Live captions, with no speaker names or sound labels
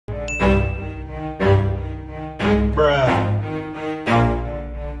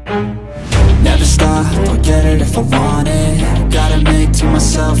Never stop, I'll get it if I want it. Gotta make to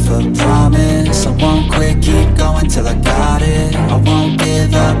myself a promise. I won't quit, keep going till I got it. I won't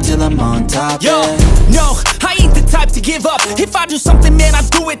give up till I'm on top. Yo, no, I ain't the type to give up. If I do something, man, I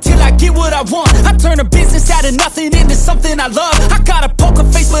do it till I get what I want. I turn a business out of nothing into something I love. I got a poker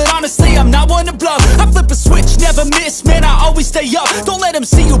face, but honestly, I'm not one to bluff. I flip a switch, never miss, man, I always stay up. Don't let them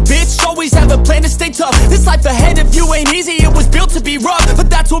see you, bitch, always have a plan to stay tough. This life ahead of you ain't easy, it was built to be rough. But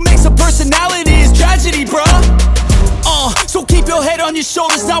that's what makes a personality, is tragedy, bruh. So keep your head on your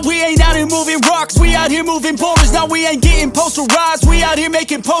shoulders. Now we ain't out here moving rocks, we out here moving boulders. Now we ain't getting posterized, we out here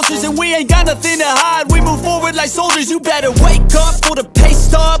making posters. And we ain't got nothing to hide, we move forward like soldiers. You better wake up for the pay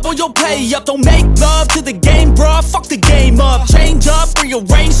stub, or you'll pay up. Don't make love to the game, bruh, fuck the game up. Change up,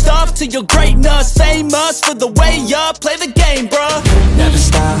 rearrange stuff to your greatness. Famous for the way up, play the game, bruh. Never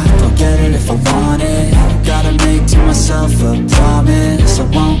stop, I'll get it if I want it. Gotta make to myself a promise. I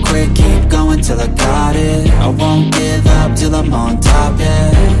won't quit, keep going till I got it. I won't give up till I'm on top,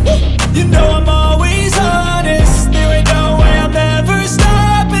 yeah. You know I'm always honest, there ain't no way I'm ever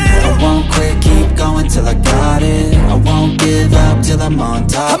stopping. I won't quit, keep going till I got it. I won't give up till I'm on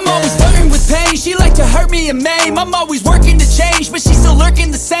top, I'm always flirting with pain, she like to hurt me and maim. I'm always working to change, but she's still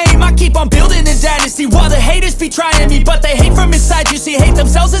lurking the same. I keep on building a dynasty while the haters be trying me. But they hate from inside, you see, hate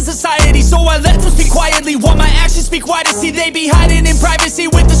themselves in society. So I let them speak quietly while my actions speak wider. See, they be hiding in privacy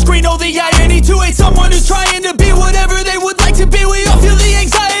with the screen. Oh, the irony to hate someone who's trying to be whatever they would like to be. We all feel the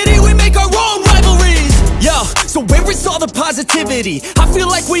anxiety, we make our own rivalries. Yo, so where is all the positivity? I feel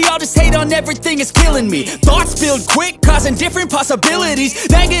like we all just hate on everything, it's killing me. Thoughts build quick, causing different possibilities.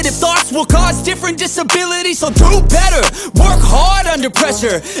 Negative thoughts will cause different disabilities. So do better, work hard under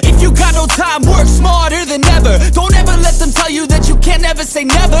pressure. If you got no time, work smarter than ever. Don't ever let them tell you that you can't never say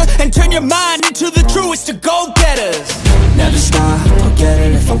never. And turn your mind into the truest of go-getters. Never stop, I'll get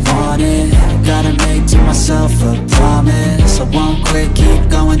it if I want it. Gotta make to myself a promise. I won't quit, keep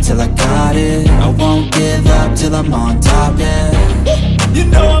going till I got it. I won't give up till I'm on top, yeah. You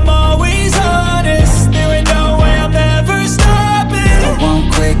know I'm always honest, there ain't no way I'm ever stopping. I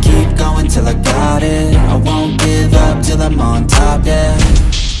won't quit, keep going till I got it. I won't give up till I'm on top, yeah.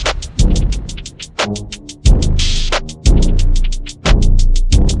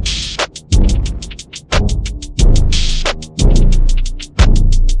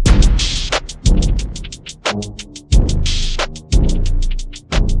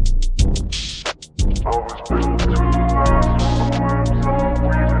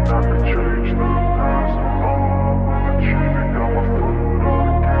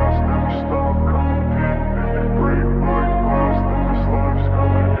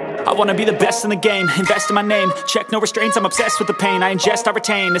 I wanna be the best in the game, invest in my name. Check no restraints, I'm obsessed with the pain. I ingest, I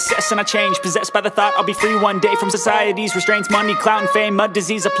retain, assess and I change. Possessed by the thought I'll be free one day from society's restraints. Money, clout and fame, a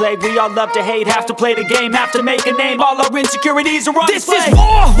disease, a plague. We all love to hate, have to play the game, have to make a name. All our insecurities are on display. This is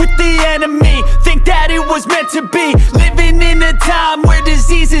war with the enemy, think that it was meant to be. Living in a time where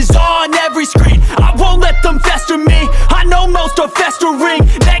disease is on every screen. I won't let them fester me, I know most are festering.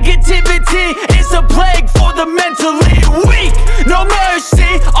 Negativity is a plague for the mentally weak. No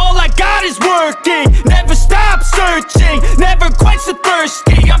mercy, all I got is working. Never stop searching, never quench the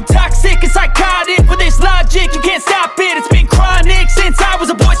thirsty. I'm toxic and psychotic, with this logic you can't stop it. It's been chronic since I was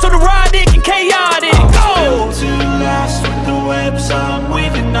a boy, so neurotic and chaotic. Built to last with the webs I'm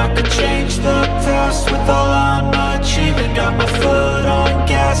weaving. I could change the past with all I'm achieving. Got my foot on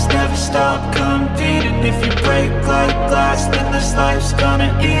gas, never stop competing. If you break like glass, then this life's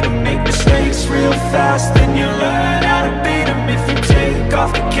gonna eat 'em. Make mistakes real fast, then you learn how to beat 'em. If you take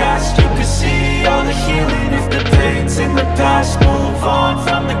off the cast, you can see all the healing. If the pain's in the past, move on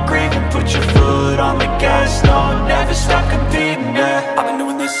from the grave and put your foot on the gas. No, never stop competing, yeah. I've been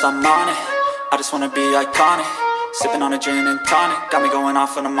doing this, I'm on it. I just wanna be iconic. Sipping on a gin and tonic, got me going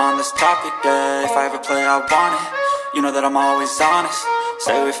off when I'm on this topic, yeah. If I ever play, I want it. You know that I'm always honest.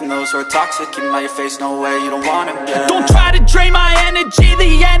 Stay away from those who are toxic. Keep them out your face, no way, you don't want them, yeah. Don't try to drain my energy,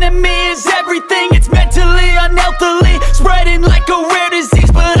 the enemy is everything. It's mentally, unhealthily, spreading like a rare disease.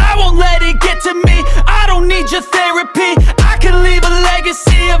 But I won't let it get to me, I don't need your therapy. I can leave a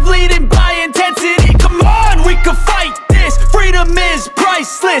legacy of leading by intensity. Come on, we can fight this, freedom is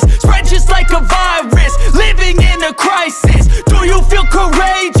priceless. Spread just like a virus, living in a crisis. Do you feel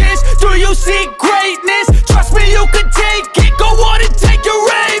courageous? Do you seek greatness? Trust me, you can take it, go on and take your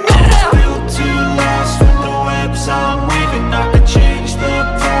aim, yeah. Built to last with the webs I'm weaving. I could change the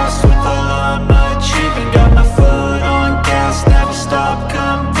past with all I'm achieving. Got my foot on gas, never stop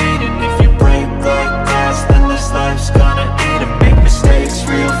competing. If you break like glass, then this life's gonna eat 'em. Make mistakes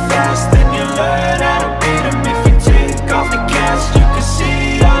real fast, then you learn how to beat 'em. If you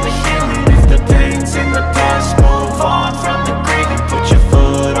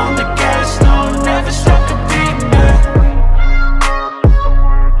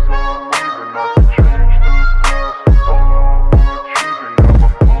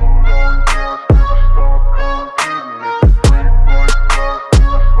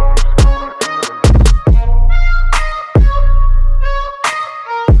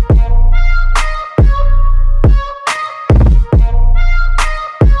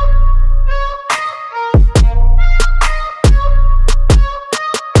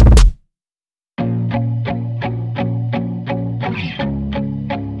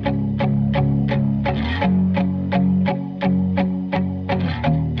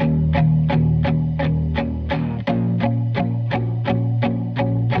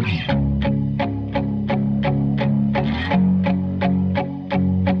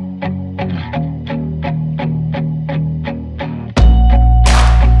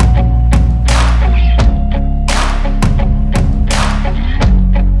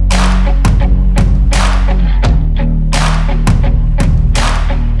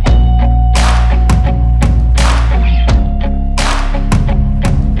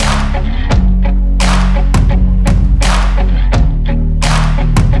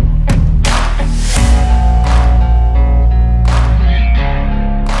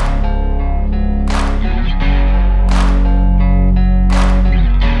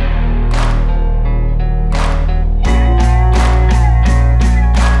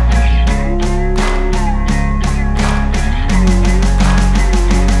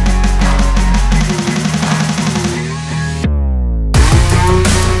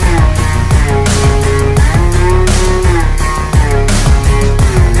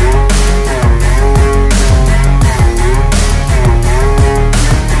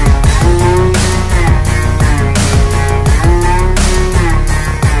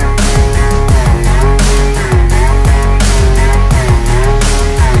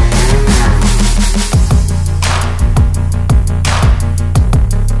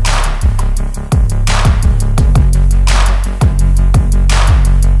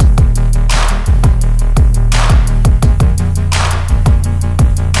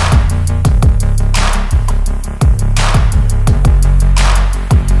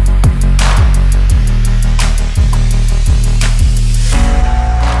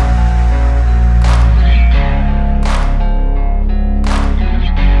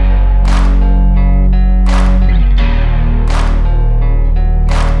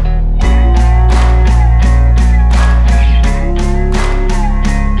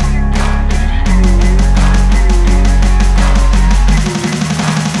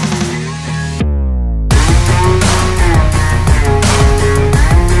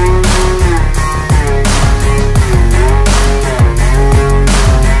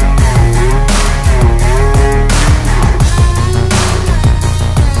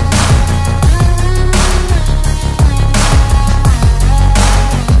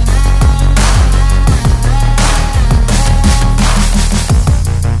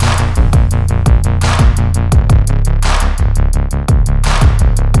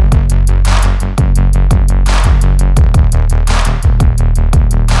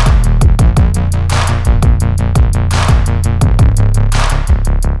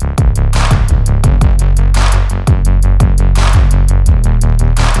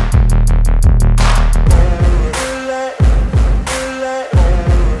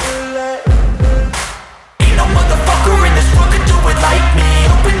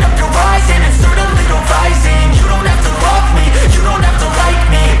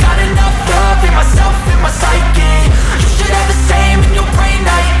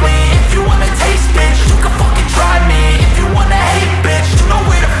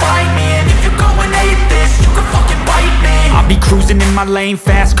lane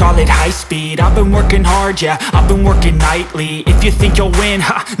fast, call it high speed. I've been working hard, yeah, I've been working nightly. If you think you'll win,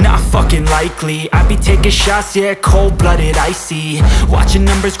 ha, not fucking likely. I be taking shots, yeah, cold-blooded, icy. Watching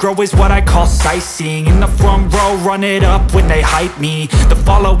numbers grow is what I call sightseeing. In the front row, run it up when they hype me. The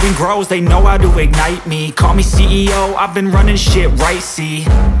following grows, they know how to ignite me. Call me CEO, I've been running shit right, see.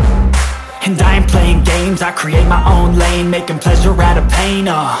 And I ain't playing games, I create my own lane, making pleasure out of pain,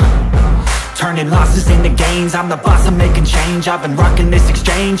 turning losses into gains. I'm the boss, I'm making change. I've been rocking this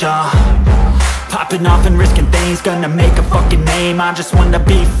exchange, popping off and risking things. Gonna make a fucking name, I just wanna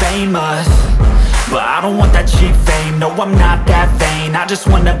be famous. But I don't want that cheap fame, no I'm not that vain. I just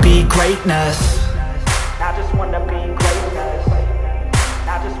wanna be greatness. I just wanna be greatness.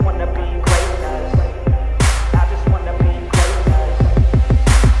 I just wanna be greatness. I just wanna be greatness.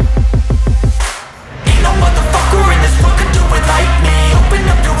 Ain't no motherfucker in this world could do it like me. Open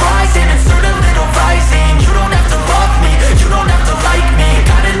up your eyes and insert a little rising. You don't have to love me, you don't have to like me.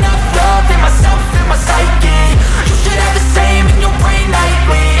 Got enough love in myself, in my psyche. You should have the same in your brain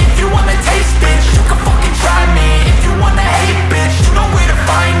nightly. If you wanna taste, bitch, you can fucking try me. If you wanna hate, bitch, you know where to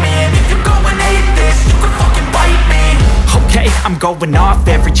find me. And if you go and hate this, you can fucking bite me. Okay, I'm going off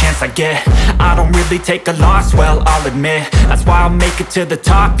every chance I get. I don't really take a loss, well, I'll admit. That's why I'll make it to the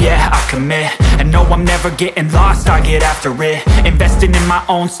top, yeah, I commit. And no, I'm never getting lost, I get after it. Investing in my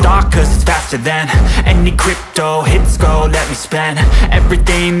own stock, cause it's faster than any crypto hits go, let me spend.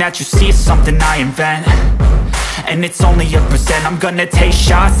 Everything that you see is something I invent, and it's only a percent. I'm gonna take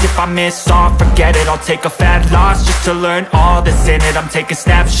shots, if I miss all, forget it. I'll take a fat loss just to learn all that's in it. I'm taking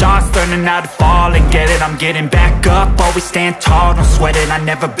snapshots, learning how to fall and get it. I'm getting back up, always stand tall, don't sweat it. I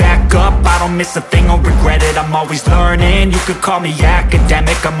never back up, I don't miss a thing or regret it. I'm always learning, you could call me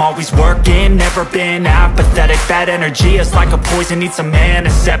academic. I'm always working, never been apathetic. Bad energy is like a poison, needs some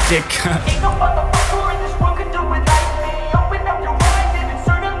antiseptic. Ain't no motherfucker in this world could do it like me. Open up your eyes and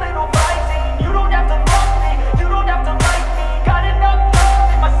insert a little rising. You don't have to love me, you don't have to like me. Got enough love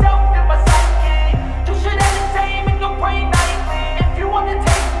in myself, in my psyche. You should have the same in your brain nightly. If you wanna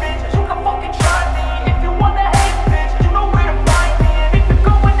take, bitch, you can fucking try me. If you wanna hate, bitch, you know where to find me. And if you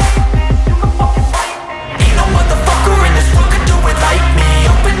go and hate this, you can fucking fight me. Ain't no motherfucker in this world could do it like me.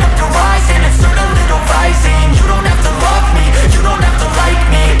 Open up your eyes and insert a little rising. You don't have to love me, you don't have to like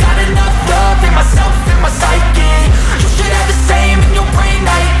me. Got enough love in myself, in my psyche. You should have the same in your brain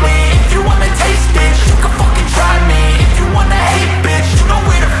nightly. If you wanna taste, bitch, you can fucking try me. If you wanna hate, bitch, you know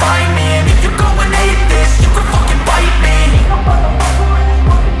where to find me. And if you go and hate this, you can fucking bite me. Ain't no motherfucker in this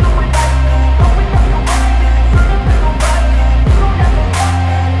world can do it like me. Open up your eyes and insert a little rising. You don't have to love me, you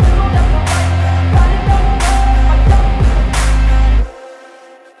don't have to like me. Got enough love in myself.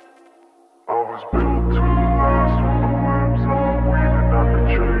 I was built to last with the webs I'm weaving. I could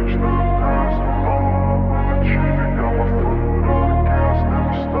change the past with all I'm achieving. Got my foot on the gas,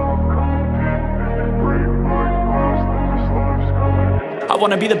 never stop competing. If you break my glass, then this life's gonna end. I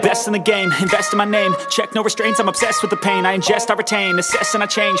wanna be the best in the game, invest in my name. Check no restraints, I'm obsessed with the pain. I ingest, I retain, assess and I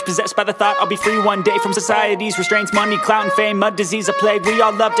change. Possessed by the thought I'll be free one day from society's restraints. Money, clout and fame, mud, disease, a plague. We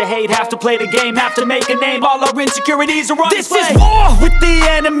all love to hate, have to play the game, have to make a name. All our insecurities are on display. This is war with the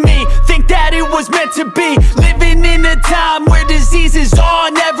enemy, think that it was meant to be. Living in a time where disease is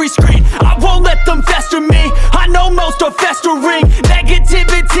on every screen. I won't let them fester me, I know most are festering.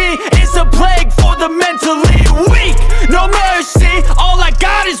 Negativity is a plague for the mentally weak. No mercy, all I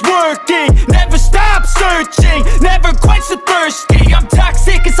got is working. Never stop searching, never quench the thirsty. I'm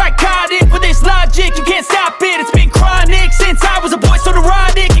toxic and psychotic with this logic, you can't stop it. It's been chronic since I was a boy, so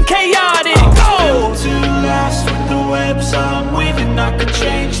neurotic and chaotic. Built to last with the webs I'm weaving. I could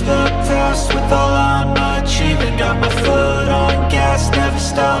change the past with all I'm achieving. Got my foot on gas, never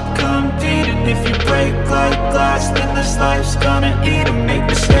stop competing. If you break like glass, then this life's gonna eat 'em. Make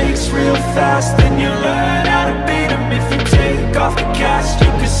mistakes real fast, then you learn how to beat 'em. If you take off the cast, you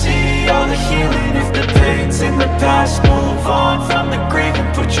can see all the healing. If the pain's in the past, move on from the grave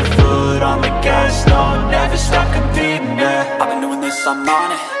and put your foot on the gas. No, never stop competing, yeah. I've been doing this, I'm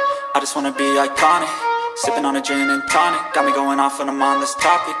on it. I just wanna be iconic. Sipping on a gin and tonic, got me going off when I'm on this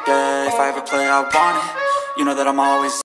topic, yeah. If I ever play, I want it. You know that I'm always